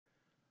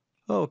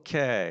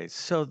Okay,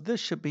 so this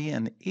should be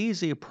an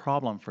easy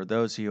problem for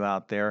those of you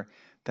out there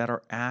that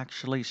are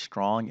actually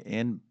strong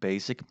in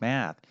basic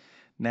math.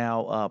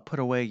 Now, put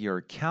away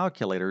your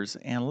calculators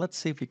and let's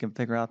see if you can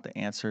figure out the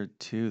answer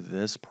to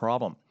this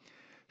problem.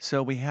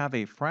 So we have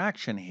a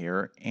fraction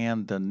here,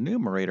 and the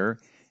numerator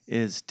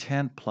is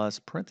 10 plus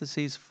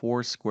parentheses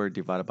 4 squared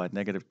divided by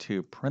negative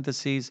 2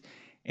 parentheses,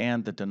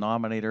 and the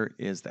denominator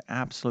is the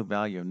absolute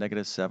value of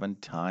negative 7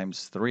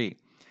 times 3.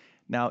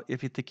 Now,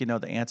 if you think you know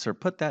the answer,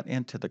 put that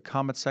into the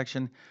comment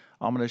section.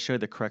 I'm going to show you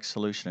the correct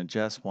solution in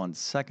just 1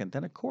 second.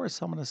 Then, of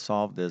course, I'm going to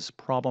solve this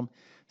problem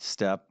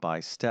step by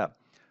step.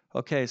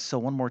 Okay, so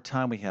one more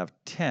time, we have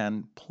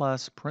 10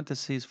 plus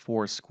parentheses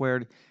 4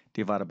 squared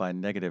divided by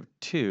negative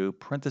 2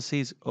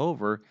 parentheses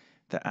over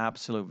the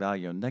absolute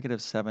value of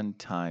negative 7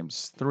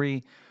 times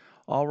 3.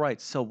 All right,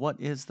 so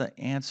what is the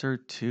answer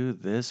to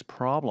this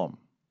problem?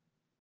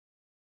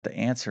 The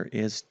answer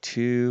is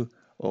 2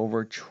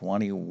 over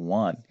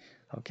 21.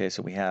 Okay,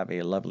 so we have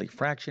a lovely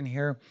fraction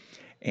here.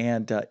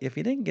 And if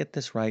you didn't get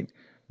this right,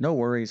 no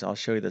worries. I'll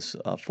show you this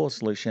full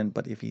solution.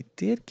 But if you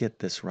did get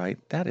this right,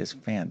 that is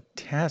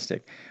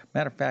fantastic.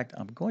 Matter of fact,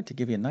 I'm going to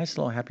give you a nice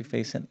little happy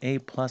face, an A++, a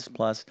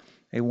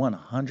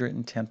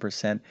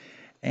 110%,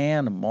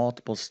 and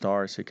multiple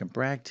stars so you can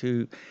brag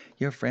to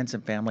your friends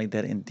and family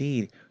that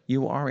indeed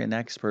you are an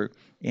expert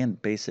in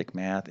basic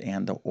math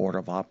and the order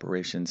of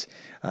operations.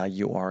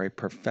 You are a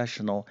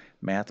professional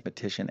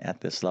mathematician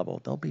at this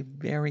level. They'll be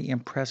very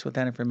impressed with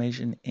that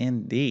information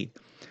indeed.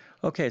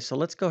 Okay, so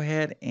let's go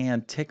ahead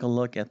and take a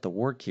look at the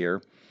work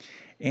here.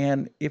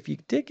 And if you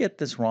did get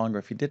this wrong or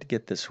if you did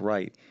get this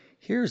right,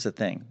 here's the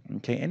thing.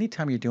 Okay,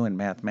 anytime you're doing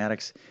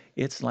mathematics,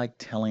 it's like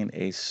telling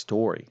a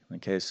story.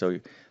 Okay, so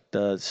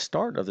the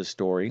start of the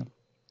story,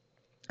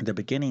 the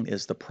beginning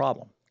is the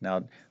problem.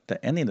 Now,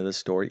 the ending of the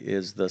story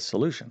is the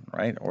solution,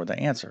 right? Or the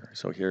answer.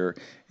 So here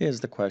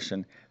is the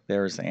question,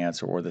 there's the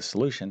answer or the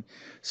solution.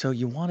 So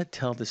you want to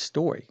tell the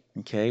story,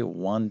 okay?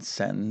 One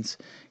sentence,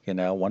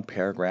 one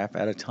paragraph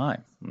at a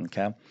time,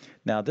 okay?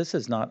 Now, this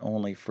is not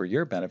only for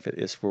your benefit,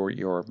 it's for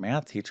your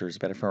math teacher's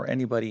benefit or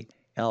anybody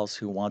else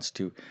who wants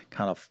to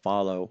kind of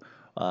follow,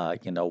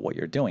 what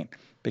you're doing.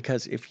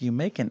 Because if you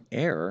make an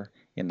error,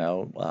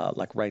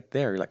 like right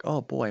there, you're like,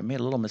 oh boy, I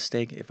made a little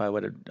mistake. If I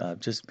would have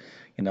just,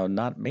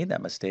 not made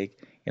that mistake,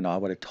 I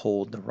would have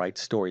told the right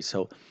story.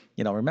 So,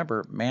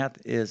 remember, math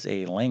is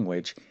a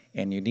language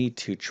and you need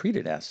to treat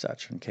it as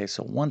such. Okay,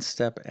 so one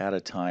step at a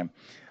time.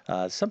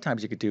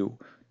 Sometimes you could do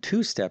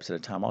two steps at a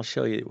time. I'll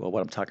show you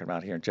what I'm talking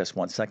about here in just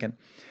 1 second.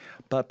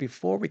 But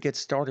before we get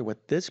started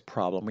with this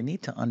problem, we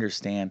need to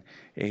understand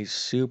a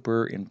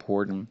super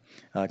important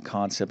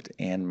concept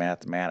in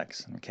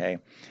mathematics, okay?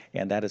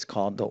 And that is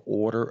called the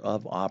order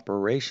of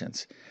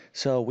operations.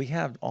 So we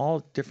have all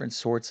different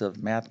sorts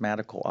of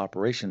mathematical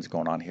operations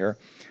going on here.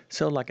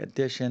 So like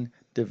addition,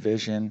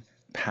 division,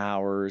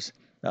 powers,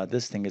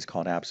 this thing is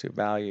called absolute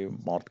value,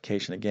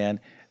 multiplication again,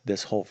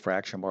 this whole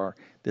fraction bar,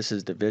 this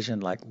is division.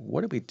 Like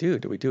what do we do?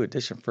 Do we do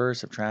addition first,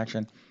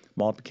 subtraction?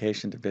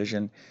 Multiplication,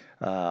 division,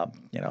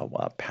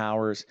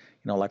 powers,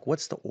 like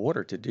what's the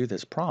order to do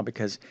this problem?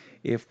 Because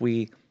if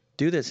we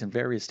do this in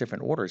various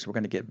different orders, we're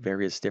going to get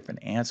various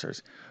different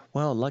answers.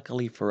 Well,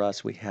 luckily for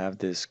us, we have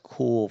this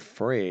cool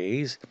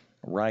phrase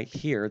right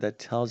here that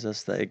tells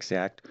us the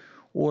exact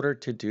order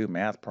to do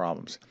math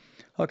problems.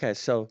 Okay,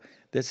 so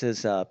this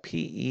is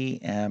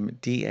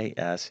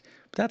PEMDAS,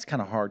 but that's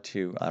kind of hard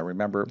to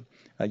remember.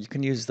 You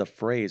can use the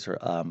phrase or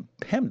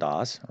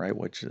PEMDAS, right,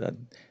 which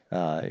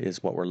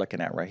is what we're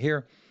looking at right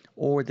here,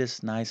 or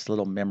this nice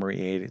little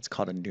memory aid. It's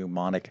called a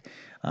mnemonic,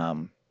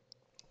 and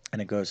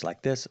it goes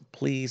like this.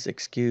 Please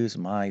excuse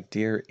my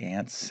dear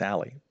Aunt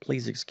Sally.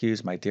 Please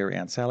excuse my dear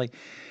Aunt Sally.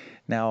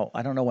 Now,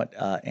 I don't know what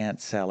Aunt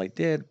Sally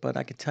did, but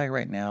I can tell you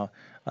right now,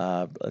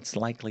 it's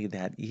likely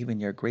that even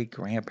your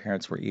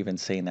great-grandparents were even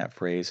saying that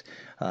phrase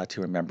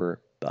to remember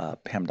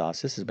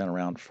PEMDAS. This has been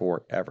around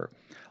forever.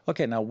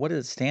 Okay, now what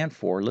does it stand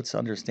for? Let's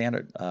understand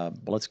it.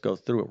 Let's go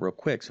through it real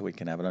quick so we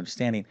can have an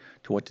understanding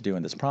to what to do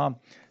in this problem.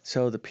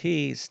 So the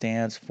P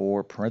stands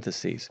for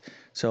parentheses.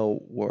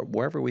 So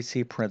wherever we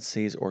see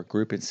parentheses or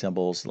grouping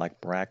symbols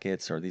like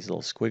brackets or these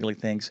little squiggly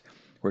things,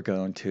 we're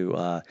going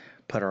to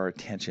put our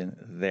attention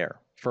there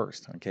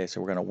first. Okay,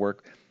 so we're going to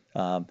work.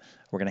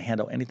 We're going to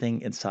handle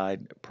anything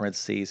inside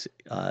parentheses,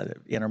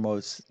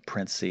 innermost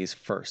parentheses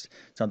first.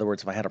 So in other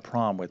words, if I had a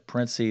problem with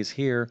parentheses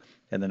here,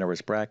 and then there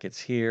was brackets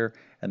here,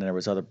 and then there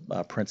was other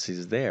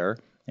parentheses there,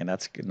 and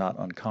that's not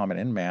uncommon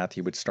in math,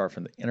 you would start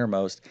from the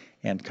innermost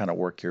and kind of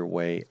work your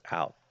way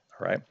out.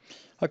 All right.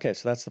 Okay,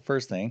 so that's the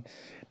first thing.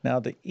 Now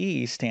the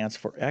E stands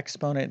for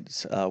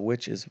exponents,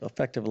 which is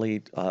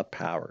effectively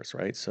powers,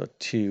 right? So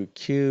 2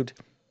 cubed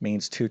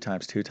means 2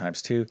 times 2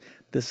 times 2.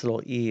 This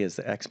little e is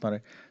the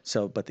exponent.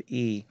 So, but the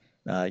e,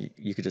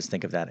 you could just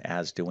think of that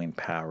as doing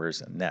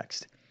powers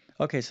next.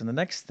 Okay, so the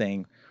next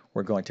thing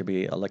we're going to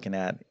be looking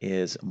at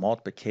is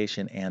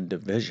multiplication and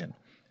division.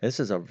 This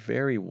is a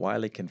very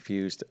widely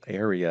confused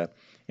area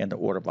in the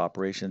order of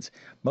operations.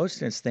 Most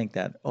students think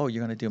that, oh,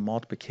 you're going to do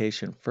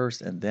multiplication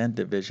first and then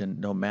division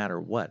no matter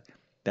what.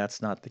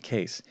 that's not the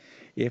case.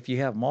 If you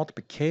have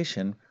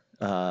multiplication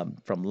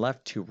from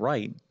left to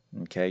right,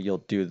 okay,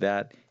 you'll do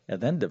that and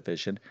then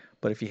division.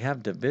 But if you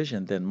have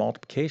division, then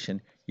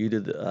multiplication, you do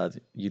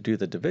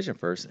the division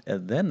first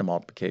and then the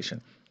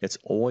multiplication. It's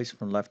always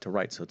from left to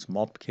right, so it's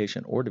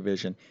multiplication or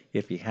division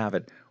if you have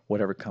it,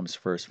 whatever comes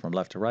first from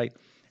left to right.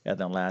 And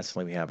then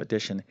lastly, we have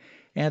addition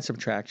and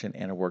subtraction,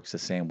 and it works the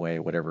same way,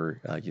 whatever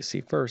you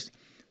see first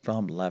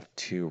from left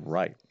to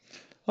right.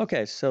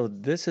 Okay, so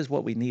this is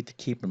what we need to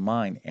keep in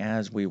mind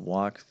as we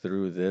walk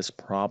through this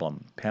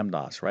problem,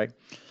 PEMDAS, right?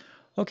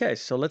 Okay,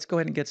 so let's go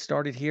ahead and get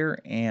started here.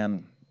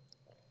 And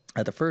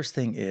the first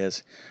thing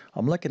is,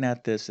 I'm looking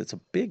at this, it's a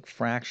big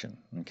fraction,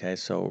 okay?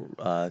 So,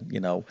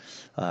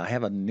 I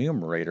have a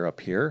numerator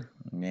up here,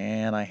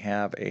 and I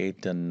have a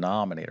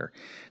denominator.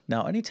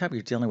 Now, anytime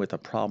you're dealing with a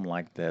problem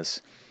like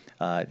this,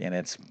 and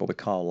it's what we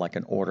call like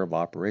an order of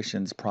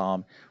operations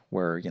problem,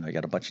 where, you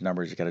got a bunch of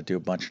numbers, you got to do a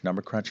bunch of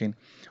number crunching.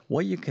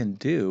 What you can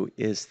do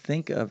is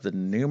think of the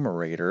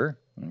numerator,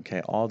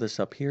 okay, all this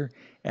up here,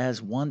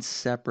 as one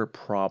separate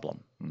problem,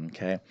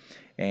 okay?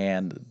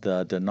 And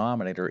the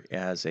denominator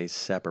as a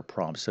separate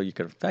problem. So you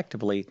could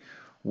effectively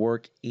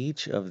work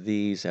each of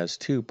these as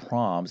two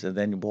problems, and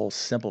then we'll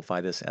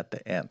simplify this at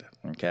the end,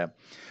 okay?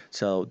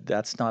 So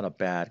that's not a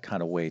bad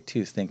kind of way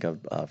to think of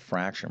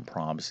fraction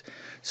problems.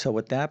 So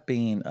with that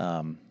being,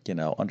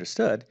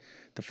 understood,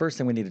 the first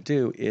thing we need to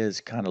do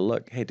is kind of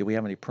look, hey, do we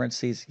have any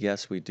parentheses?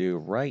 Yes, we do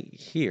right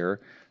here.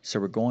 So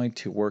we're going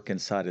to work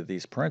inside of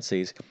these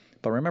parentheses.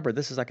 But remember,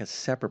 this is like a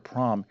separate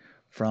problem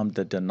from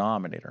the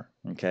denominator,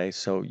 okay?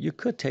 So you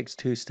could take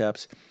two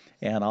steps,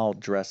 and I'll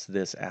address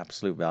this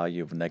absolute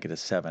value of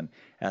 -7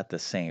 at the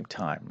same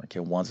time, okay?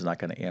 One's not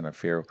going to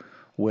interfere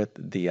with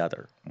the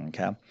other,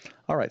 okay?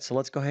 All right, so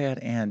let's go ahead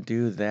and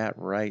do that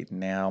right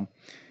now.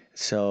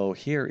 So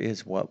here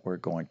is what we're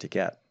going to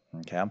get,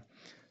 okay?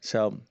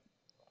 So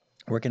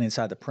working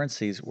inside the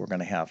parentheses, we're going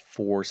to have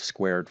 4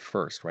 squared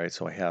first, right?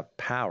 So I have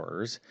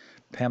powers,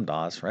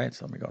 PEMDAS, right?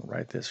 So let me go and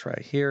write this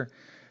right here.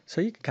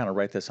 So you can kind of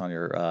write this on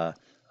your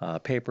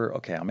paper.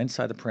 Okay, I'm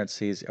inside the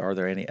parentheses. Are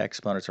there any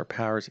exponents or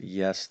powers?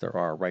 Yes, there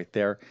are right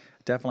there.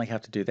 Definitely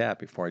have to do that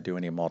before I do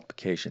any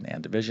multiplication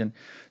and division.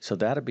 So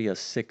that'll be a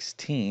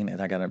 16, and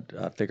I got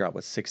to figure out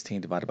what 16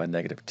 divided by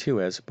 -2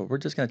 is, but we're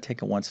just going to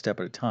take it one step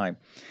at a time.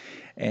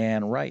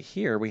 And right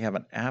here, we have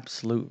an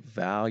absolute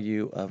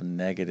value of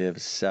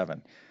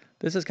 -7.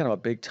 This is kind of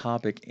a big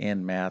topic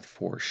in math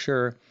for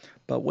sure,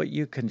 but what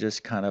you can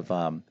just kind of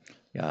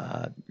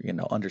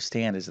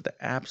understand is that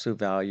the absolute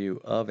value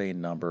of a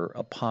number,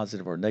 a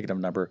positive or negative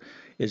number,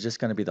 is just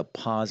going to be the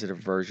positive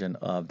version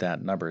of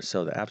that number.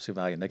 So the absolute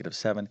value of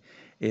 -7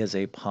 is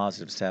a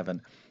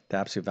 +7. The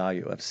absolute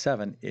value of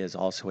 7 is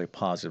also a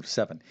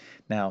 +7.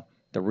 Now,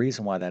 the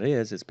reason why that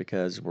is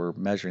because we're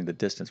measuring the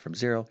distance from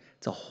 0.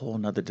 It's a whole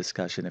nother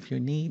discussion. If you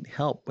need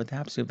help with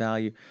absolute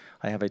value,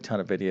 I have a ton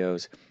of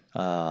videos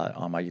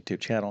on my YouTube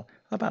channel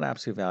about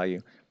absolute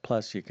value.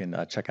 Plus, you can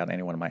check out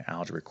any one of my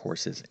algebra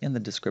courses in the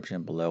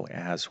description below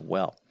as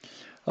well.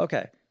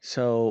 Okay,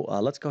 so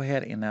let's go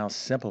ahead and now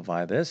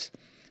simplify this.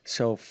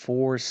 So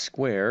 4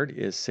 squared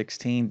is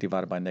 16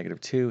 divided by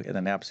 -2, and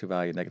then absolute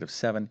value of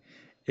 -7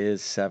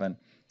 is 7.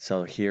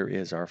 So here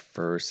is our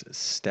first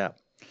step.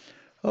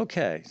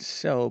 Okay,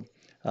 so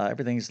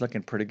everything's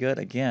looking pretty good.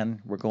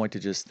 Again, we're going to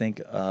just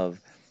think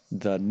of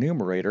the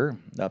numerator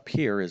up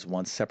here as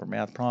one separate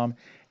math problem,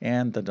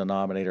 and the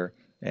denominator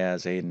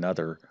as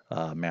another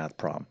math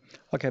problem.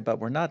 Okay, but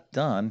we're not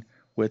done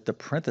with the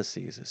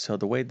parentheses. So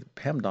the way that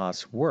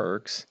PEMDAS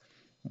works,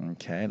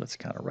 okay, let's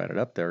kind of write it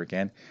up there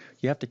again.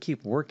 You have to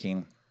keep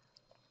working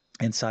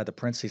inside the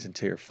parentheses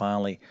until you're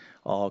finally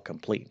all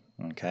complete.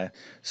 Okay,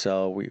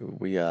 so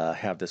we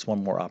have this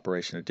one more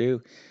operation to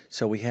do.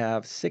 So we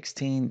have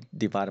 16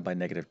 divided by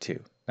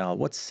 -2. Now,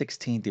 what's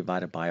 16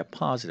 divided by a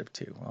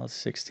 +2? Well,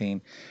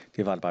 16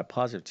 divided by a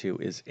 +2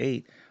 is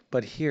 8,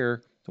 but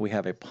here we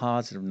have a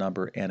positive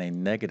number and a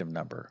negative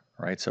number,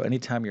 right? So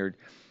anytime you're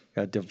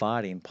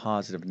dividing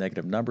positive and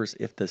negative numbers,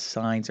 if the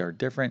signs are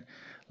different,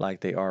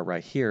 like they are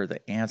right here,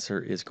 the answer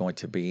is going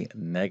to be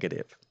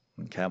negative,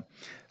 okay?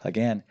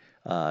 Again,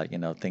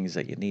 things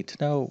that you need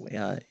to know.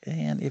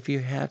 And if you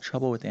have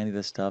trouble with any of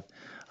this stuff,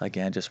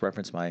 again, just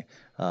reference my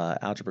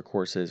algebra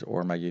courses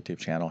or my YouTube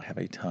channel. I have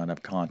a ton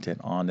of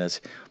content on this,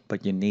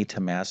 but you need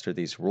to master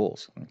these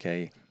rules,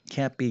 okay?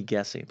 Can't be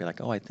guessing. Be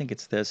like, oh, I think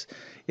it's this.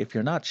 If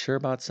you're not sure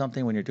about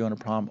something when you're doing a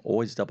problem,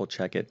 always double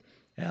check it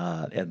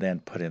and then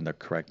put in the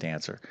correct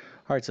answer.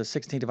 All right, so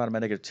 16 divided by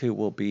 -2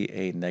 will be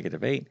a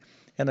 -8.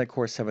 And of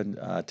course, 7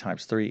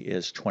 times 3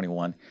 is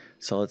 21.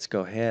 So let's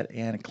go ahead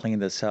and clean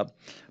this up.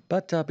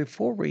 But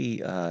before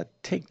we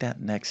take that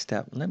next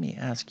step, let me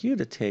ask you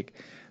to take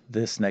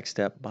this next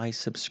step by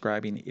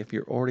subscribing. If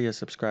you're already a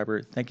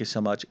subscriber, thank you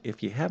so much.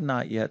 If you have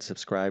not yet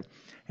subscribed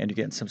and you're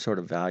getting some sort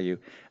of value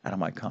out of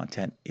my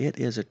content, it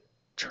is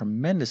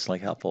tremendously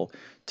helpful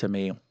to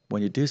me.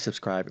 When you do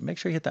subscribe, make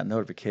sure you hit that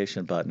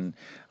notification button.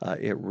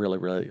 It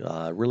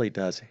really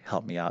does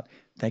help me out.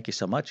 Thank you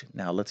so much.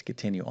 Now let's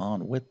continue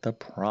on with the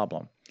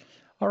problem.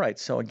 All right,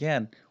 so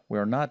again,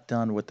 we're not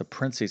done with the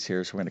parentheses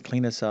here, so we're going to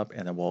clean this up,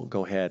 and then we'll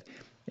go ahead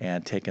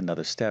and take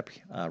another step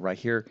right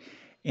here.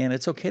 And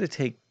it's okay to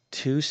take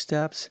 2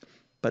 steps,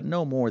 but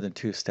no more than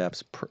 2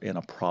 steps in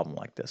a problem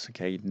like this,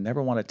 okay? You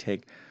never want to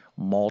take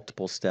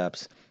multiple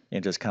steps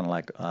and just kind of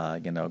like,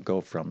 go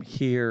from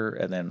here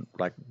and then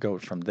like go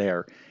from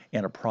there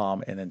in a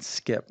problem and then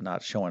skip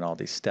not showing all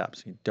these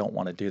steps. You don't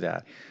want to do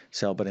that.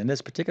 So, but in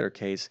this particular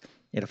case,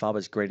 if I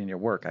was grading your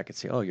work, I could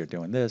say, oh, you're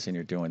doing this and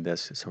you're doing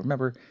this. So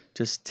remember,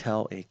 just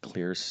tell a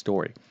clear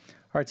story.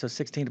 All right, so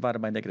 16 divided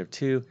by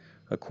 -2,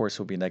 of course,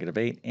 will be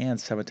 -8, and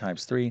 7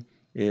 times 3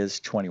 is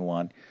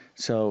 21.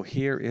 So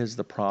here is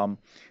the problem.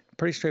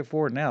 Pretty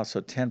straightforward now. So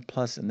 10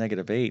 plus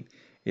 -8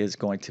 is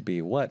going to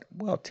be what?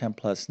 Well, 10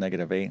 plus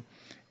 -8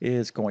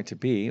 is going to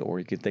be, or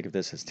you could think of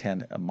this as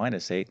 10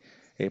 minus 8,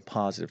 a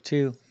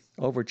 +2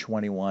 over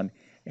 21.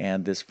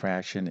 And this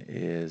fraction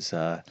is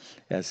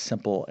as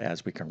simple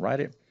as we can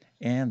write it.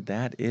 And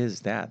that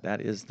is that.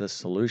 That is the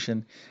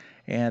solution.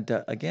 And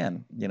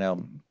again,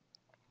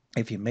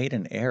 if you made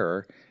an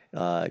error,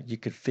 you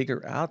could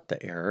figure out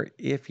the error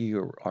if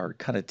you are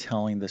kind of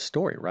telling the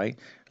story, right?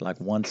 Like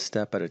one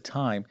step at a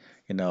time.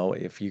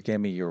 If you gave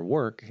me your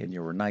work and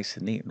you were nice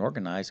and neat and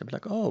organized, I'd be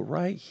like, oh,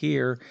 right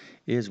here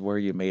is where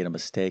you made a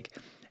mistake.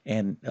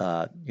 And,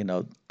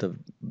 the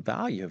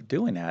value of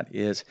doing that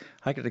is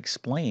I could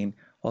explain,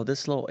 oh,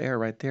 this little error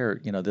right there,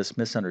 this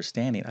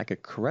misunderstanding, I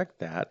could correct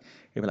that.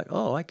 You'd be like,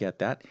 oh, I get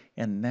that.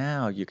 And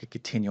now you could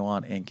continue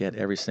on and get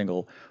every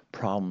single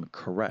problem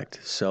correct.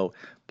 So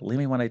believe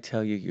me when I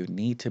tell you, you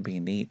need to be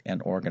neat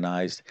and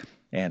organized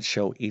and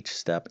show each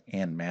step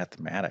in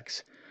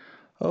mathematics.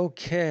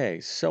 Okay,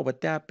 so with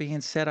that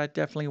being said, I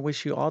definitely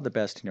wish you all the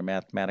best in your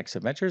mathematics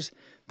adventures.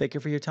 Thank you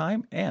for your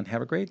time and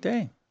have a great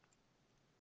day.